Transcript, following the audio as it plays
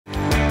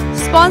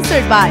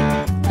Sponsored by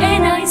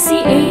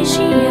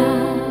Asia.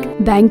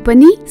 Bank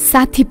पनि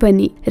साथी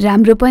पनि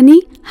राम्रो पनि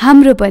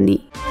हाम्रो पनि।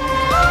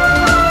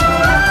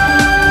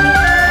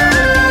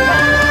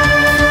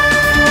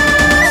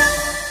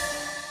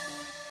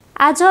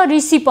 आज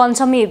ऋषि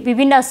पञ्चमी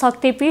विभिन्न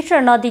शक्तिपीठ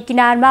र नदी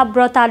किनारमा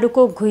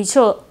व्रतालुको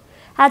घुइँचो।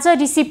 आज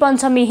ऋषि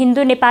पञ्चमी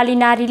हिन्दू नेपाली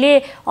नारीले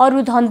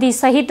अरू धन्दी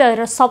सहित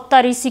र सप्त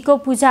ऋषिको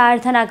पूजा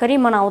आराधना गरी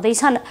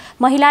मनाउँदैछन्।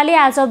 महिलाले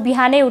आज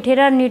बिहानै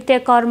उठेर नृत्य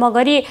कर्म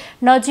गरी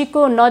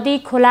नजिकको नदी,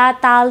 खोला,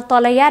 ताल,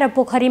 तलैया र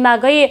पोखरीमा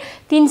गई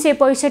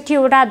 365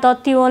 वटा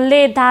दत्ती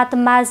ओन्ले दाँत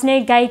माज्ने,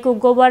 गाईको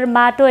गोबर,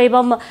 माटो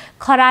एवं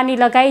खरानी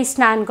लगाई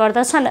स्नान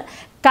गर्दछन्।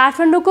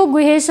 काठमाडौँको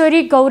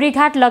गुहेश्वरी,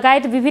 गौरीघाट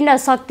लगायत विभिन्न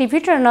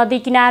शक्तिपीठ र नदी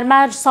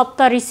किनारमा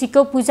सप्त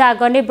ऋषिको पूजा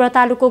गर्ने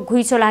व्रतालुको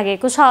घुइँचो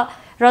लागेको छ।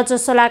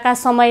 रजस्वलाका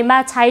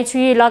समयमा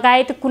छाइछुई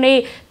लगायत कुनै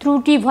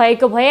त्रुटि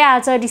भएको भए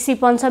आज ऋषि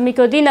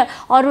पञ्चमीको दिन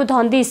अरू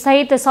धन्दी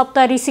सहित सप्त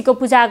ऋषिको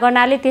पूजा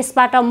गर्नाले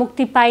त्यसबाट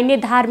मुक्ति पाइने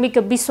धार्मिक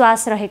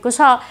विश्वास रहेको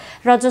छ।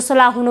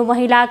 रजस्वला हुनु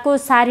महिलाको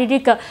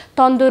शारीरिक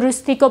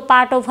तन्दुरुस्तीको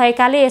पाटो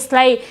भएकाले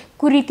यसलाई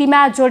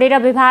कुरीतिमा जोडेर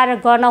व्यवहार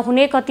गर्न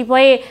हुने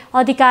कतिपय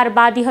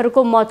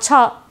अधिकारवादीहरूको मत छ।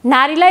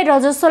 नारीलाई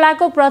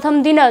रजस्वलाको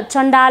प्रथम दिन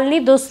चण्डाल्नी,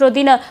 दोस्रो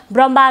दिन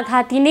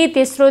ब्रह्माघातिनी,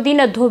 तेस्रो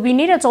दिन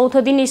धोबिनी र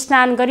चौथो दिन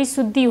स्नान गरी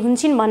शुद्धि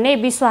हुन्छन् भन्ने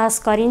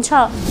विश्वास गरिन्छ।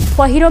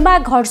 पहिरोमा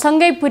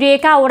घरसँगै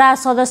पुरिएका वडा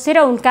सदस्य र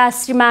उनका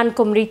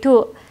श्रीमानको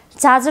मृत्यु।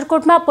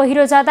 जाजरकोटमा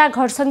पहिरो जाँदा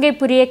घरसँगै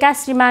पुरिएका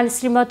श्रीमान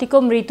श्रीमतीको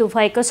मृत्यु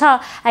भएको छ।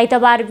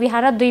 आइतबार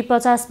बिहान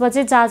 2:50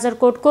 बजे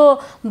जाजरकोटको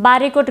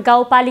बारेकोट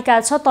गाउँपालिका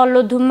 6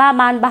 तल्लो धुममा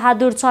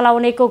मानबहादुर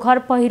चलाउनेको घर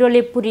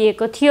पहिरोले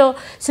पुरिएको थियो।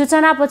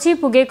 सूचनापछि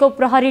पुगेको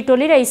प्रहरी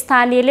टोली र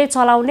स्थानीयले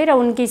चलाउने र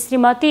उनकी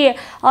श्रीमती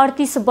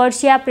 38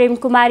 वर्षीय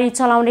प्रेमकुमारी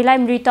चलाउनेलाई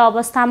मृत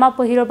अवस्थामा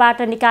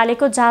पहिरोबाट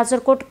निकालेको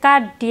जाजरकोटका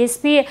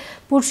डीएसपी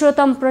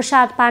पुरुषोत्तम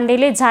प्रसाद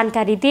पाण्डेले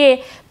जानकारी दिए।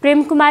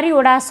 प्रेमकुमारी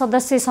वडा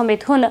सदस्य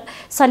समेत हुन्।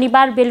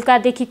 शनिबार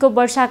बेलुकादेखिको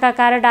वर्षाका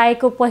कारण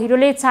आएको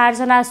पहिरोले 4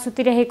 जना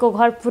सुतिरहेको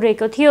घर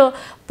पुरेको थियो।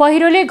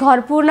 पहिरोले घर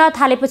पुर्न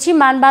थालेपछि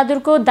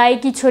मानबहादुरको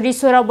दाइकी छोरी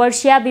 16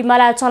 वर्षीय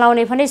विमला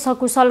चलाउने भने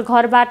सकुशल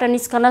घरबाट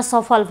निस्कन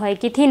सफल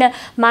भएकी थिइन्।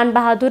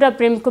 मानबहादुर र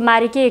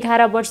प्रेमकुमारीकी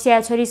 11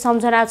 वर्षीय छोरी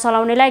सम्झना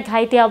चलाउनेलाई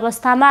घाइते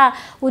अवस्थामा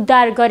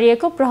उद्धार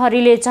गरिएको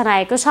प्रहरीले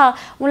जनाएको छ।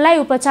 उनलाई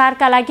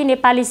उपचारका लागि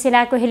नेपाली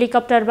सेनाको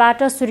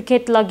हेलिकप्टरबाट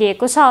सुर्खेत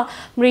लगिएको छ।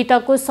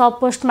 मृतकको शव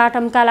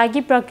पोस्टमार्टमका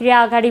लागि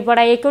प्रक्रिया अगाडि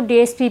बढाइएको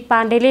डीएसपी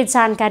पाण्डेले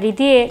जानकारी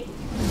दिए।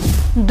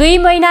 2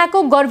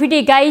 महिनाको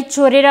गर्भिणी गाई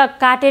चोरेर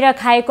काटेर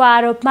खाएको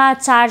आरोपमा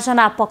 4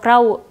 जना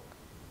पक्राउ।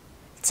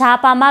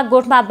 झापामा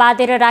गोठमा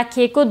बाँधेर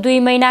राखिएको 2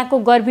 महिनाको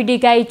गर्भिणी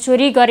गाई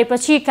चोरी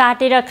गरेपछि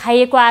काटेर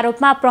खाइएको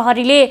आरोपमा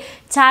प्रहरीले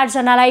 4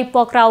 जनालाई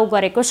पक्राउ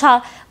गरेको छ।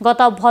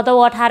 गत भदौ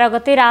 18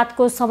 गते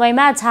रातको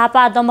समयमा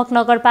झापा दमक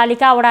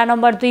नगरपालिका वडा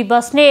नम्बर 2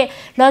 बस्ने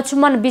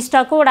लक्ष्मण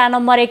विष्टको वडा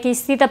नम्बर 1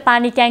 स्थित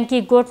पानी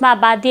ट्याङ्की गोठमा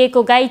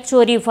बाँधिएको गाई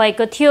चोरी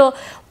भएको थियो।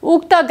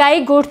 उक्त गाई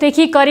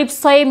गोठदेखि करिब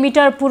 100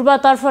 मिटर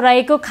पूर्वतर्फ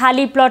रहेको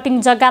खाली प्लटिङ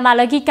जग्गामा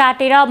लगी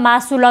काटेर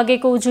मासु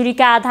लगेको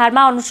उजुरीका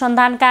आधारमा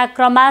अनुसन्धानका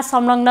क्रममा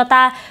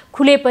संलग्नता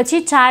खुलेपछि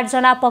 4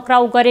 जना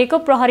पक्राउ गरेको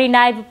प्रहरी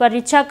नायब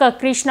परीक्षक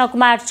कृष्ण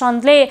कुमार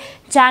चन्दले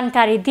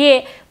जानकारी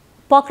दिए।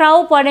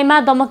 पक्राउ पर्नेमा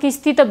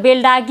दमकस्थित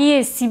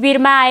बेलडागी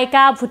शिविरमा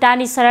आएका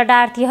भुटानी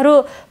शरणार्थीहरू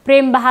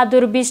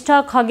प्रेमबहादुर विष्ट,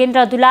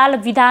 खगेन्द्र दुलाल,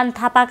 विधान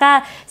थापाका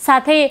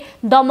साथै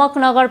दमक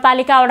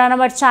नगरपालिका वडा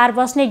नम्बर 4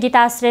 बस्ने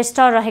गीता श्रेष्ठ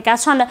रहेका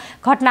छन्।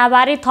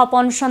 घटनाबारे थप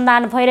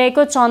अनुसन्धान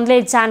भइरहेको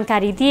चन्दले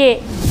जानकारी दिए।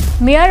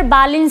 मेयर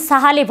बालिन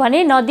शाहले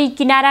भने नदी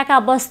किनाराका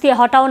बस्ती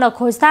हटाउन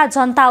खोज्दा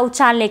जनता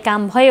उचाल्ने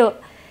काम भयो।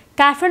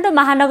 काठमाडौँ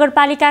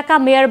महानगरपालिकाका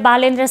मेयर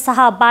बालेन्द्र शाह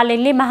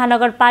बालेनले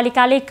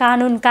महानगरपालिकाले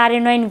कानुन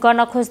कार्यान्वयन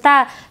गर्न खोज्दा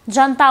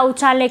जनता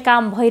उचाल्ने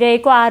काम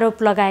भइरहेको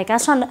आरोप लगाएका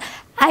छन्।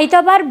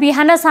 आइतबार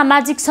बिहान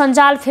सामाजिक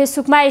सञ्जाल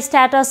फेसबुकमा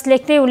स्ट्याटस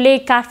लेख्दै उनले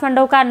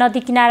काठमाडौँका नदी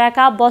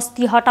किनाराका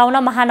बस्ती हटाउन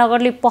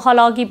महानगरले पहल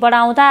अघि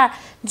बढाउँदा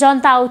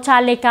जनता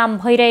उचाल्ने काम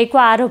भइरहेको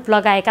आरोप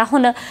लगाएका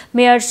हुन्।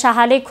 मेयर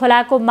शाहले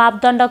खोलाको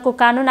मापदण्डको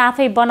कानुन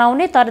आफै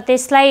बनाउने तर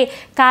त्यसलाई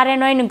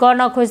कार्यान्वयन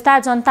गर्न खोज्दा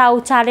जनता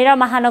उचालेर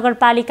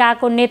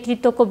महानगरपालिकाको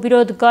नेतृत्वको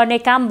विरोध गर्ने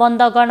काम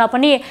बन्द गर्न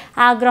पनि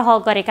आग्रह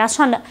गरेका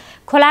छन्।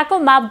 खोलाको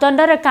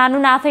मापदण्ड र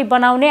कानुन आफै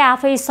बनाउने,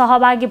 आफै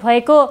सहभागी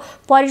भएको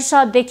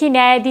परिषददेखि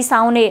न्यायाधीश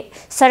आउने,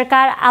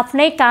 सरकार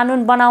आफ्नै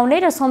कानुन बनाउने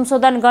र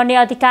संशोधन गर्ने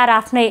अधिकार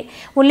आफ्नै।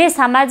 उनले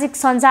सामाजिक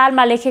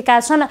सञ्जालमा लेखेका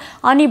छन्,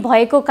 अनि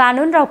भएको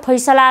कानुन र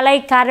फैसलालाई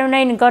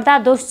कार्यान्वयन गर्दा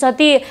दोष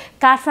जति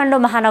काठमाडौँ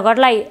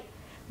महानगरलाई।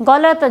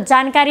 गलत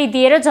जानकारी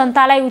दिएर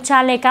जनतालाई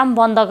उचाल्ने काम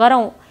बन्द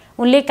गरौँ।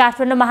 उनले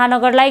काठमाडौँ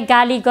महानगरलाई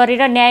गाली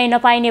गरेर न्याय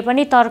नपाइने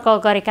पनि तर्क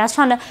गरेका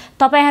छन्।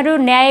 तपाईहरू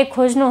न्याय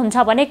खोज्नुहुन्छ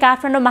भने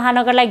काठमाडौँ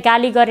महानगरलाई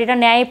गाली गरेर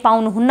न्याय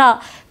पाउनुहुन्न।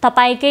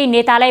 तपाईकै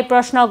नेतालाई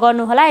प्रश्न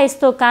गर्नुहोला,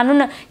 यस्तो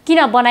कानुन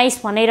किन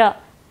बनाइस् भनेर,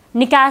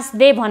 निकास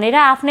दे भनेर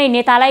आफ्नै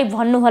नेतालाई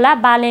भन्नुहोला,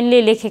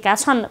 बालेनले लेखेका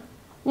छन्।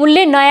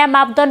 उनले नयाँ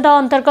मापदण्ड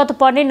अन्तर्गत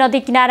पर्ने नदी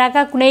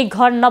किनाराका कुनै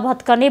घर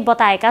नभत्कने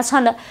बताएका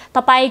छन्।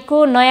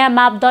 तपाईको नयाँ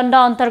मापदण्ड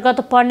अन्तर्गत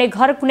पर्ने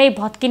घर कुनै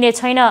भत्किने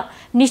छैन,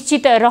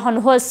 निश्चित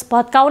रहनुहोस्।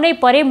 भत्काउनै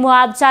परे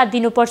मुआवजा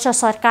दिनुपर्छ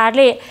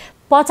सरकारले।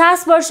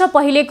 50 वर्ष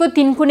पहिलेको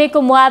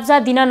तिनकुनेको मुआब्जा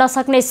दिन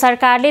नसक्ने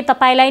सरकारले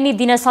तपाईलाई नि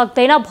दिन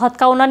सक्दैन,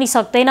 भत्काउन नि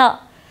सक्दैन।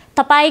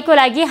 तपाईको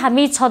लागि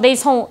हामी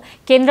छँदैछौँ।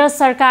 केन्द्र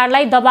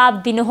सरकारलाई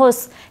दबाब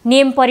दिनुहोस्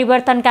नियम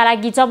परिवर्तनका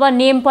लागि। जब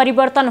नियम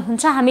परिवर्तन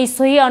हुन्छ हामी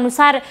सोही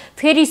अनुसार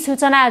फेरि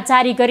सूचना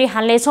जारी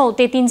गरिहाल्नेछौँ।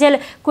 त्यतिन्जेल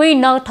कोही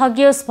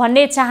नठगियोस्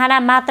भन्ने चाहना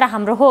मात्र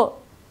हाम्रो हो।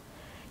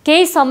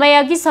 केही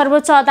समयअघि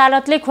सर्वोच्च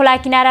अदालतले खोला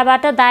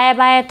किनाराबाट दायाँ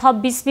बायाँ थप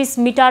 20-20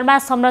 मिटरमा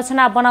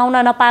संरचना बनाउन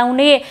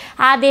नपाउने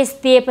आदेश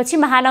दिएपछि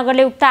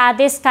महानगरले उक्त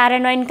आदेश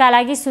कार्यान्वयनका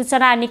लागि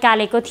सूचना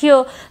निकालेको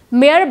थियो।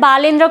 मेयर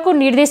बालेन्द्रको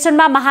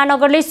निर्देशनमा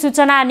महानगरले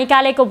सूचना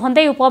निकालेको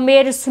भन्दै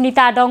उपमेयर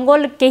सुनिता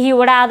डङ्गोल, केही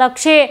वडा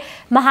अध्यक्ष,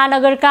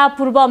 महानगरका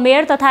पूर्व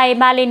मेयर तथा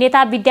एमाले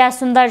नेता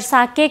विद्यासुन्दर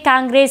साक्य,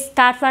 काङ्ग्रेस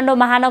काठमाडौँ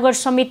महानगर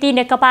समिति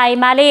नेकपा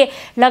एमाले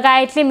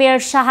लगायतले मेयर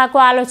शाहको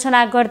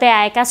आलोचना गर्दै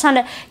आएका छन्।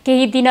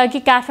 केही दिनअघि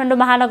काठमाडौँ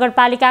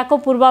महानगरपालिकाको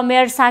पूर्व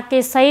मेयर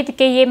साक्य सहित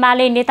केही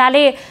एमाले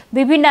नेताले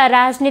विभिन्न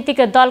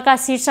राजनीतिक दलका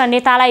शीर्ष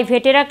नेतालाई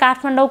भेटेर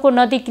काठमाडौँको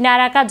नदी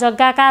किनाराका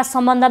जग्गाका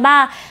सम्बन्धमा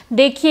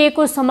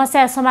देखिएको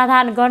समस्या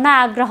समाधान गर्न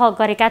आग्रह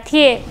गरेका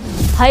थिए।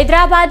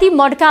 हैदराबादी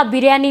मडका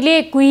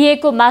बिरयानीले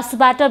कुहिएको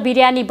मासुबाट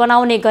बिरयानी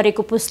बनाउने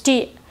गरेको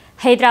पुष्टि।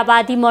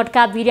 हैदराबादी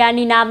मडका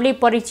बिरयानी नामले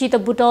परिचित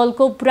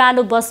बुटवलको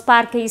पुरानो बस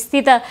पार्क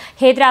स्थित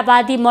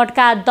हैदराबादी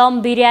मडका दम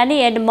बिरयानी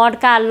एन्ड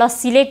मडका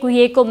लस्सीले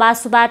कुहिएको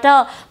मासुबाट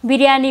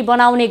बिरयानी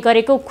बनाउने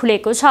गरेको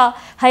खुलेको छ।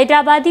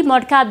 हैदराबादी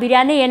मडका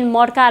बिरयानी एन्ड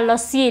मडका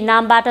लस्सी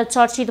नामबाट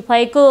चर्चित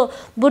भएको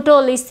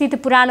बुटवल स्थित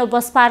पुरानो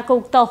बस पार्कको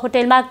उक्त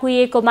होटेलमा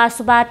कुहिएको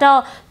मासुबाट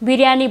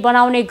बिरयानी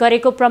बनाउने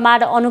गरेको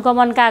प्रमाण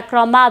अनुगमनका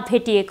क्रममा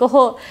भेटिएको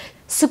हो।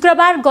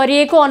 शुक्रबार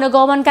गरिएको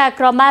अनुगमनका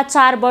क्रममा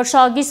 4 वर्ष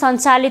अघि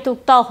सञ्चालित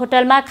उक्त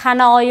होटलमा खान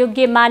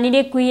अयोग्य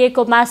मानिने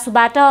कुहिएको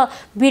मासुबाट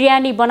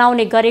बिरयानी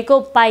बनाउने गरेको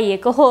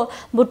पाइएको हो।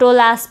 बुटोल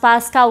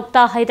आसपासका उक्त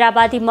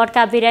हैदराबादी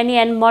मडका बिरयानी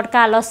एन्ड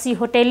मडका लस्सी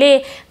होटेलले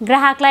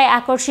ग्राहकलाई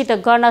आकर्षित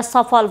गर्न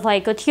सफल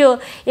भएको थियो।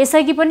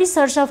 यसअघि पनि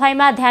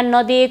सरसफाइमा ध्यान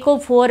नदिएको,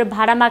 फोहोर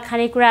भाडामा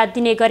खानेकुरा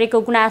दिने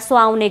गरेको गुनासो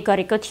आउने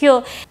गरेको थियो।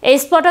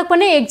 यसपटक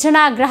पनि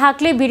एकजना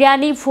ग्राहकले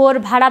बिरयानी फोहोर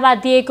भाडामा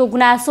दिएको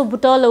गुनासो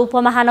बुटोल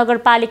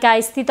उपमहानगरपालिका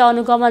स्थित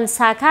अनुगमन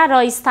शाखा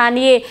र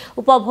स्थानीय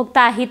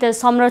उपभोक्ता हित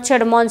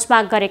संरक्षण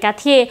मञ्चमा गरेका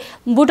थिए।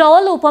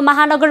 बुटवल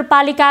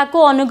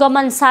उपमहानगरपालिकाको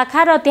अनुगमन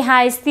शाखा र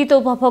त्यहाँ स्थित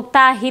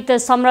उपभोक्ता हित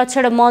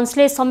संरक्षण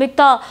मञ्चले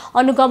संयुक्त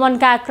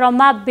अनुगमनका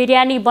क्रममा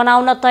बिरयानी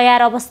बनाउन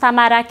तयार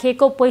अवस्थामा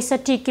राखिएको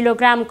 65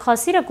 किलोग्राम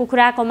खसी र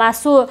कुखुराको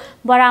मासु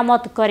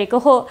बरामद गरेको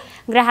हो।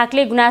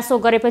 ग्राहकले गुनासो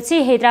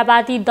गरेपछि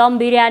हैदराबादी दम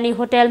बिरयानी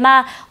होटेलमा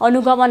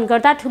अनुगमन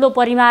गर्दा ठूलो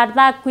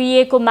परिमाणमा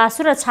कुहिएको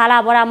मासु र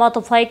छाला बरामद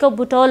भएको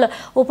बुटवल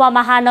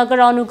उपमहानगर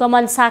अनुगमन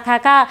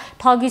शाखाका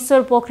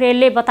ठगीश्वर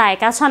पोखरेलले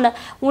बताएका छन्।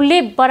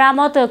 उनले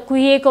बरामद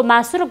कुहिएको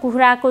मासु र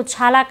कुखुराको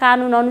छाला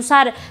कानुन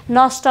अनुसार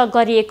नष्ट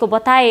गरिएको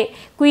बताए।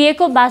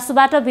 कुहिएको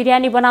मासुबाट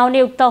बिरयानी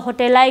बनाउने उक्त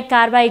होटेललाई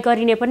कारबाही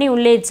गरिने पनि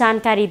उनले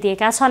जानकारी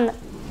दिएका छन्।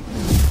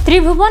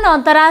 त्रिभुवन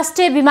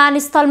अन्तर्राष्ट्रिय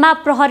विमानस्थलमा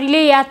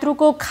प्रहरीले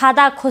यात्रुको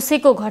खादा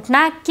खोसेको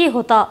घटना के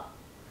हो त?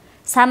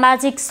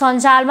 सामाजिक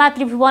सञ्जालमा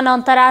त्रिभुवन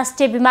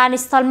अन्तर्राष्ट्रिय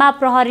विमानस्थलमा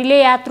प्रहरीले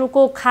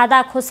यात्रुको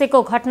खादा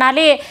खोसेको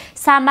घटनाले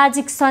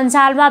सामाजिक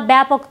सञ्जालमा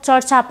व्यापक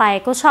चर्चा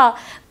पाएको छ।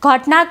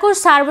 घटनाको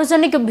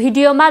सार्वजनिक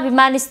भिडियोमा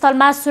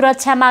विमानस्थलमा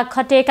सुरक्षामा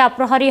खटिएका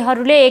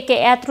प्रहरीहरूले एक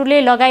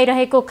यात्रुले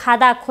लगाइरहेको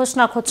खादा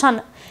खोज्न खोज्छन्।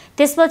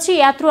 त्यसपछि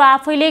यात्रु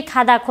आफैले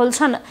खादा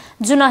खोल्छन्,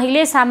 जुन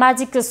अहिले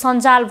सामाजिक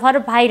सञ्जालभर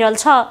भाइरल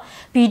छ।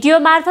 भिडियो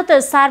मार्फत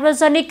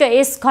सार्वजनिक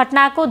यस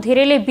घटनाको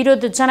धेरैले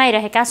विरोध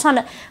जनाइरहेका छन्।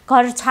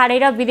 घर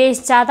छाडेर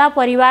विदेश जाँदा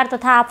परिवार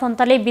तथा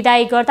आफन्तले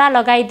बिदाई गर्दा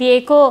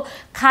लगाइदिएको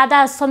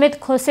खादा समेत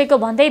खोसेको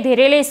भन्दै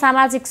धेरैले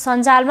सामाजिक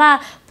सञ्जालमा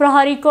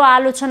प्रहरीको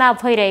आलोचना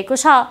भइरहेको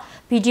छ।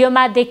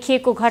 भिडियोमा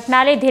देखिएको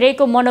घटनाले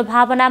धेरैको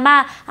मनोभावनामा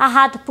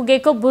आघात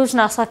पुगेको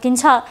बुझ्न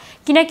सकिन्छ,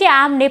 किनकि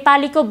आम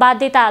नेपालीको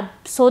बाध्यता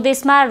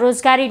स्वदेशमा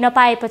रोजगारी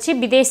नपाएपछि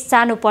विदेश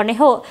जानुपर्ने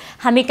हो।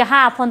 हामी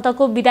कहाँ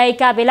आफन्तको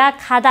बिदाईका बेला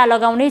खादा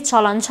लगाउने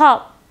चलन छ।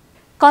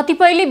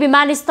 कतिपयले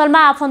विमानस्थलमा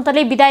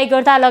आफन्तले बिदाई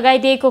गर्दा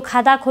लगाइदिएको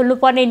खादा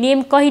खोल्नुपर्ने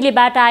नियम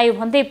कहिलेबाट आयो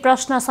भन्दै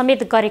प्रश्न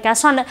समेत गरेका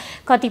छन्।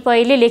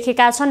 कतिपयले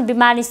लेखेका छन्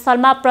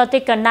विमानस्थलमा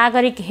प्रत्येक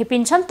नागरिक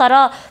हेपिन्छन्, तर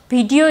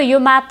भिडियो यो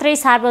मात्रै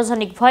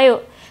सार्वजनिक भयो।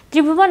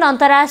 त्रिभुवन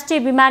अन्तर्राष्ट्रिय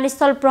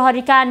विमानस्थल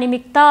प्रहरीका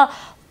निमित्त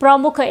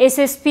प्रमुख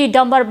एसएसपी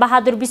डम्बर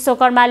बहादुर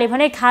विश्वकर्माले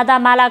भने खादा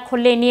माला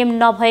खोल्ने नियम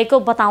नभएको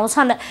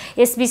बताउँछन्।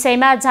 यस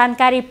विषयमा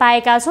जानकारी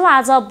पाएका छौँ,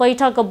 आज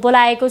बैठक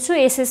बोलाएको छु,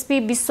 एसएसपी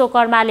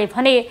विश्वकर्माले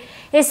भने।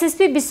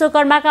 एसएसपी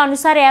विश्वकर्माका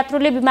अनुसार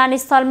यात्रुले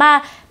विमानस्थलमा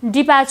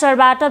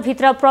डिपार्चरबाट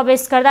भित्र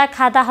प्रवेश गर्दा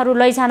खादाहरू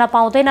लैजान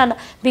पाउँदैनन्।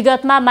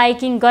 विगतमा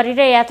माइकिङ गरेर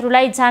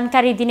यात्रुलाई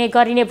जानकारी दिने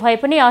गरिने भए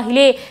पनि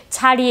अहिले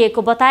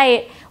छाडिएको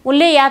बताए।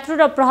 उनले यात्रु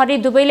र प्रहरी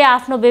दुवैले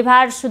आफ्नो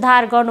व्यवहार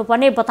सुधार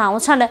गर्नुपर्ने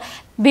बताउँछन्।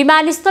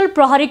 विमानस्थल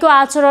प्रहरीको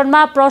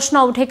आचरणमा प्रश्न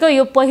उठेको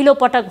यो पहिलो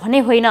पटक भने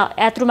होइन।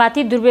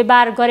 यात्रुमाथि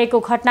दुर्व्यवहार गरेको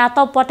घटना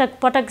त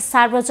पटक पटक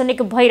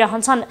सार्वजनिक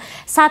भइरहन्छन्।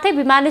 साथै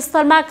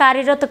विमानस्थलमा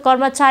कार्यरत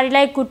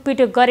कर्मचारीलाई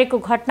कुटपिट गरेको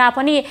घटना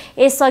पनि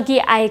यसअघि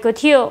आएको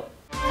थियो।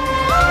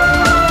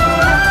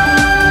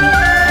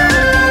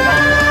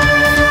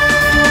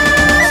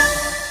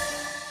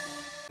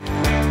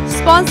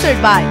 Sponsored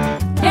by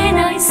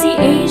NIC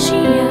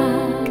Asia.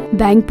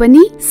 Bank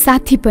पनि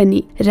साथी पनि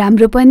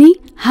राम्रो पनि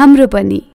हाम्रो पनि।